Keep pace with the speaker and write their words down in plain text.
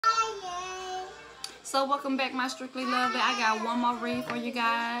So welcome back, my Strictly Lovely. I got one more read for you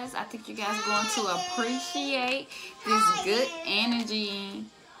guys. I think you guys are going to appreciate this good energy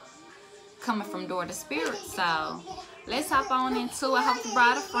coming from Daughter Spirit. So let's hop on into it. I hope you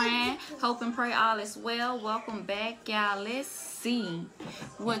brought a friend. Hope and pray all is well. Welcome back, y'all. Let's see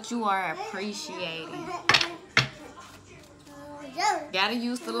what you are appreciating. Gotta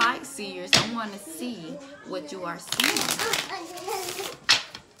use the light seers. I want to see what you are seeing.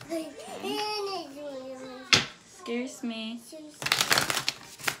 Excuse me.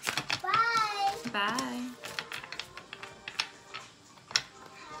 Bye. Bye.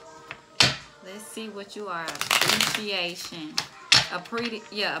 Let's see what you are appreciating.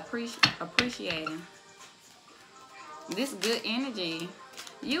 Appreciating. This good energy.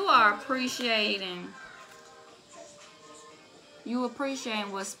 You are appreciating. You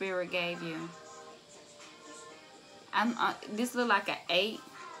appreciating what Spirit gave you. This look like an 8.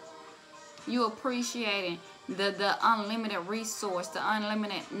 You appreciating the unlimited resource, the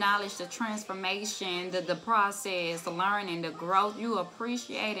unlimited knowledge, the transformation, the process, the learning, the growth. You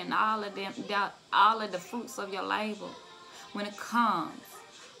appreciating all of them, all of the fruits of your labor when it comes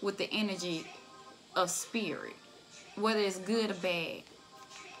with the energy of Spirit, whether it's good or bad.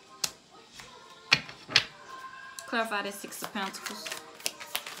 Clarify the 6 of Pentacles.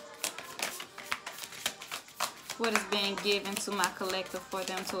 What is being given to my collective for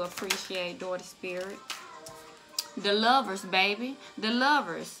them to appreciate, Daughter Spirit? The Lovers, baby. The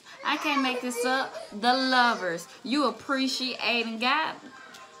Lovers. I can't make this up. The Lovers. You appreciating God.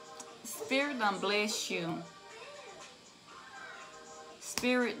 Spirit done bless you.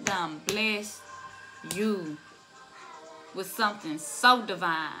 Spirit done bless you with something so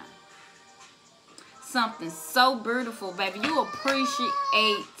divine. Something so beautiful, baby. You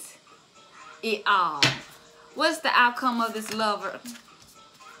appreciate it all. What's the outcome of this lover?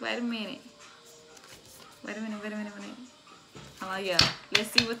 Wait a minute. Wait a minute. Oh yeah.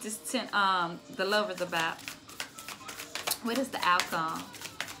 Let's see what this the lover's about. What is the outcome?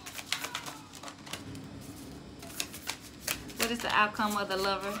 What is the outcome of the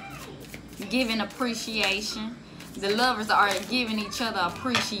lover? Giving appreciation. The lovers are giving each other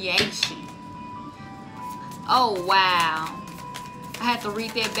appreciation. Oh wow. I had to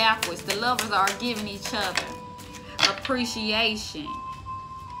read that backwards. The lovers are giving each other appreciation.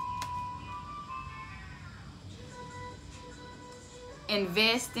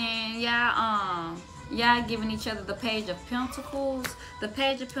 Investing, y'all giving each other the Page of Pentacles, the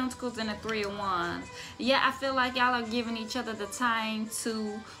Page of Pentacles and the 3 of Wands. Yeah, I feel like y'all are giving each other the time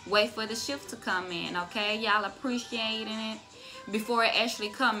to wait for the shift to come in, okay? Y'all appreciating it before it actually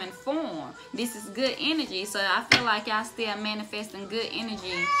come in form. This is good energy, so I feel like y'all still manifesting good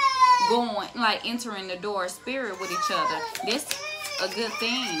energy, going like entering the door of Spirit with each other. This a good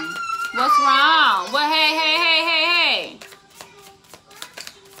thing. What's wrong? Well, hey.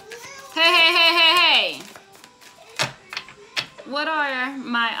 Hey. What are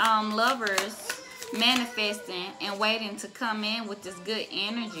my lovers manifesting and waiting to come in with this good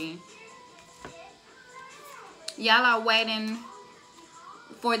energy? Y'all are waiting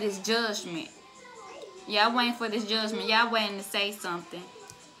for this judgment. Y'all waiting for this judgment. Y'all waiting to say something.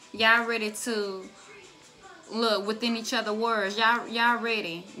 Y'all ready to look within each other's words. Y'all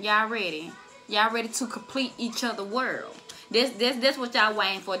ready. Y'all ready to complete each other's world. That's what y'all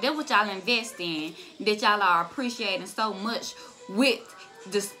waiting for. That's what y'all invest in. That y'all are appreciating so much with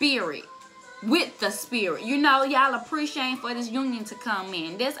the Spirit. With the Spirit. You know, y'all appreciating for this union to come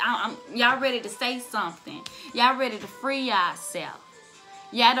in. Y'all ready to say something. Y'all ready to free yourself.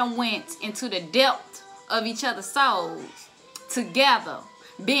 Y'all done went into the depth of each other's souls together,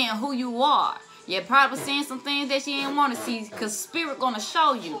 being who you are. You're probably seeing some things that you didn't want to see, because Spirit gonna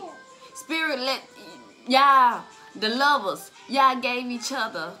show you. Spirit let y'all, the lovers, y'all gave each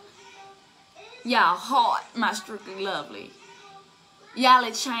other y'all heart, my Strictly Lovely. Y'all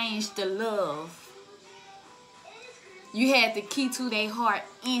had changed the love. You had the key to their heart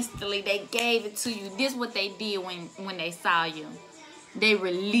instantly. They gave it to you. This is what they did when they saw you. They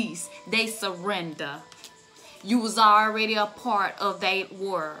release. They surrender. You was already a part of their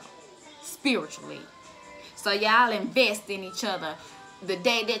world spiritually. So y'all invest in each other. The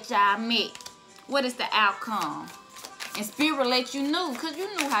day that y'all met, what is the outcome? And Spirit let you know, because you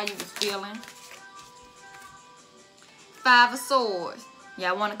knew how you was feeling. 5 of Swords.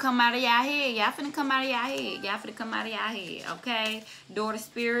 Y'all want to come out of y'all head. Y'all finna come out of y'all head. Y'all finna come out of y'all head. Okay? Daughter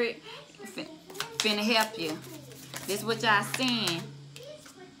Spirit finna help you. This is what y'all seeing.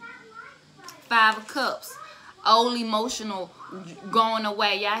 5 of Cups. Old emotional going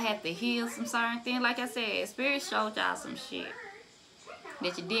away. Y'all have to heal some certain things. Like I said, Spirit showed y'all some shit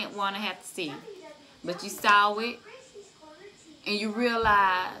that you didn't want to have to see. But you saw it, and you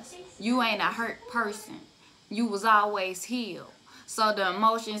realize you ain't a hurt person. You was always healed. So the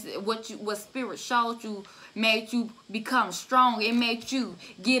emotions, what spirit showed you, made you become strong. It made you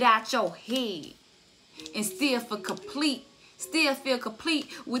get out your head and still feel complete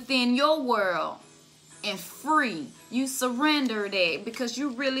within your world and free. You surrendered it because you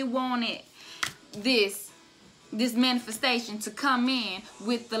really wanted this manifestation to come in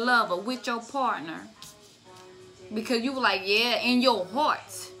with the lover, with your partner. Because you were like, yeah, in your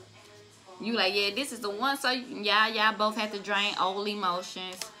heart. You like, yeah, this is the one. So y'all both have to drain old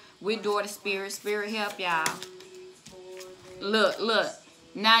emotions with daughter spirit. Spirit help y'all. Look.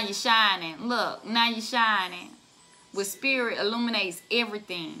 Now you're shining. Look, now you're shining. With spirit illuminates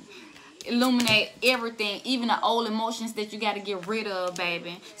everything. Illuminate everything, even the old emotions that you got to get rid of,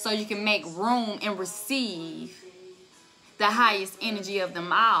 baby, so you can make room and receive the highest energy of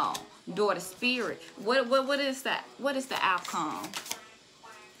them all. Daughter spirit. What is that? What is the outcome?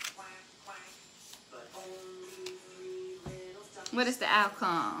 What is the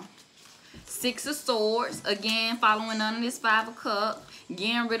outcome? Six of Swords. Again, following under this Five of Cups.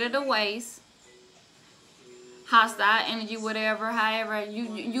 Getting rid of the waste. Hostile energy, whatever. However,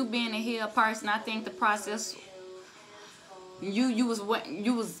 you being a healed person, I think the process, you was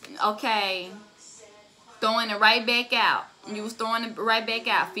okay, throwing it right back out. You was throwing it right back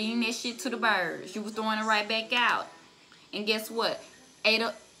out, feeding that shit to the birds. You was throwing it right back out. And guess what?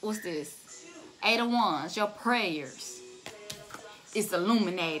 What's this? 8 of Wands, your prayers. It's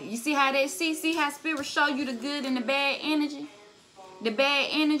illuminated. You see how see how spirit show you the good and the bad energy? The bad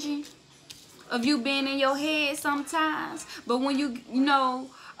energy of you being in your head sometimes. But when you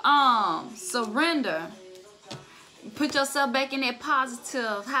surrender, put yourself back in that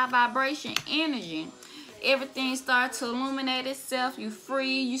positive, high vibration energy, everything starts to illuminate itself. You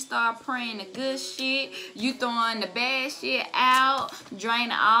free. You start praying the good shit. You throwing the bad shit out,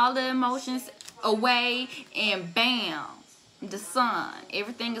 draining all the emotions away, and bam, the sun.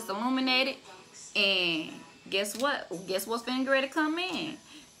 Everything is illuminated. And guess what? Guess what's finna ready to come in?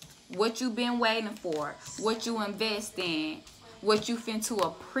 What you been waiting for. What you invest in. What you finna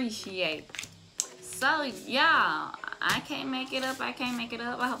appreciate. So, y'all, I can't make it up.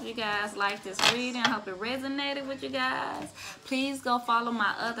 I hope you guys like this reading. I hope it resonated with you guys. Please go follow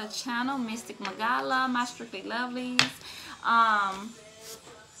my other channel, Mystic Magala, my Strictly Lovelies. I'm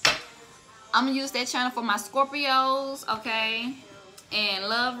going to use that channel for my Scorpios, okay? And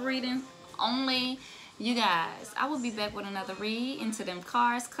love reading only. You guys, I will be back with another read until them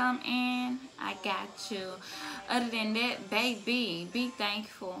cards come in. I got you. Other than that, baby, be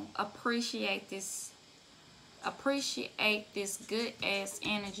thankful. Appreciate this good ass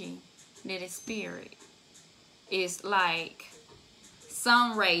energy that is spirit. It's like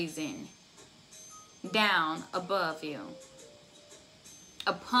sun raising down above you,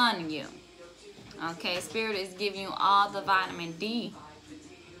 upon you. Okay, spirit is giving you all the vitamin D.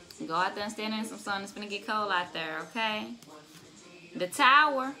 Go out there and stand in some sun. It's gonna get cold out there, okay? The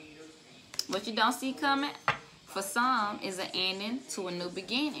Tower, what you don't see coming, for some, is an ending to a new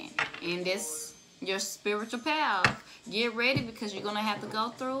beginning. And this, your spiritual path. Get ready because you're gonna have to go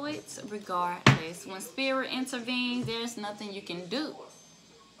through it regardless. When spirit intervenes, there's nothing you can do.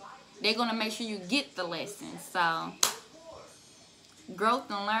 They're gonna make sure you get the lesson. So, growth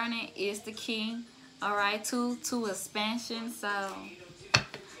and learning is the key. All right, to expansion. So,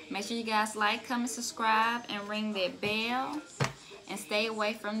 make sure you guys like, comment, subscribe, and ring that bell. And stay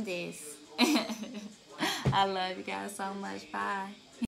away from this. I love you guys so much. Bye.